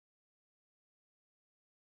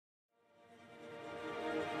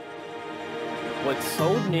What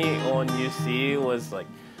sold me on UC was like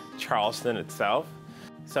Charleston itself.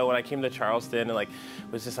 So when I came to Charleston and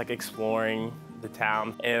was just exploring the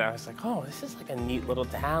town, and I was like, oh, this is a neat little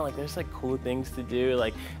town. There's cool things to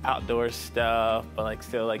do, outdoor stuff, but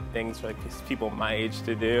still things for people my age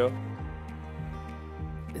to do.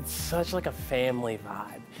 It's such a family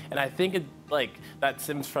vibe, and I think it that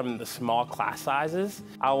stems from the small class sizes.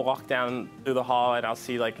 I'll walk down through the hall and I'll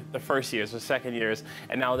see the first years or second years,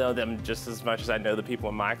 and I'll know them just as much as I know the people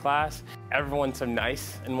in my class. Everyone's so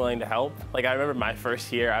nice and willing to help. I remember my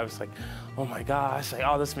first year, I was like, oh my gosh,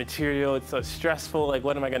 all this material, it's so stressful,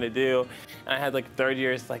 what am I gonna do? And I had third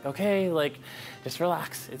years, okay, just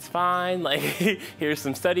relax, it's fine. Here's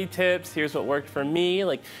some study tips, here's what worked for me,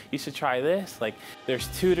 you should try this. There's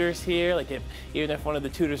tutors here, even if one of the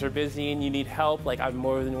tutors are busy and you need help, I'm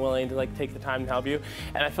more than willing to take the time to help you.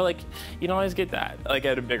 And I feel you don't always get that,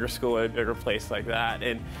 at a bigger school, at a bigger place like that.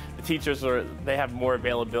 And the teachers they have more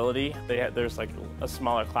availability. There's a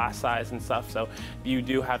smaller class size and stuff, so you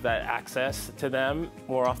do have that access to them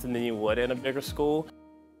more often than you would in a bigger school.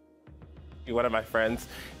 One of my friends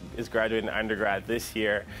is graduating undergrad this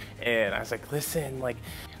year, and I was like, listen,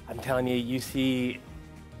 I'm telling you, UC,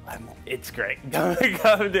 it's great. Come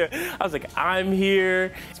do it. I was like, I'm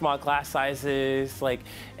here. Small class sizes,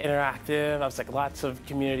 interactive. I was lots of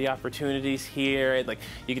community opportunities here. And,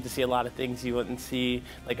 you get to see a lot of things you wouldn't see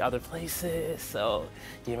other places. So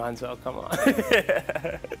you might as well come on.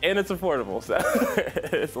 And it's affordable, so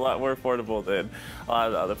it's a lot more affordable than a lot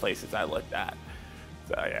of the other places I looked at.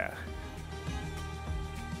 So yeah.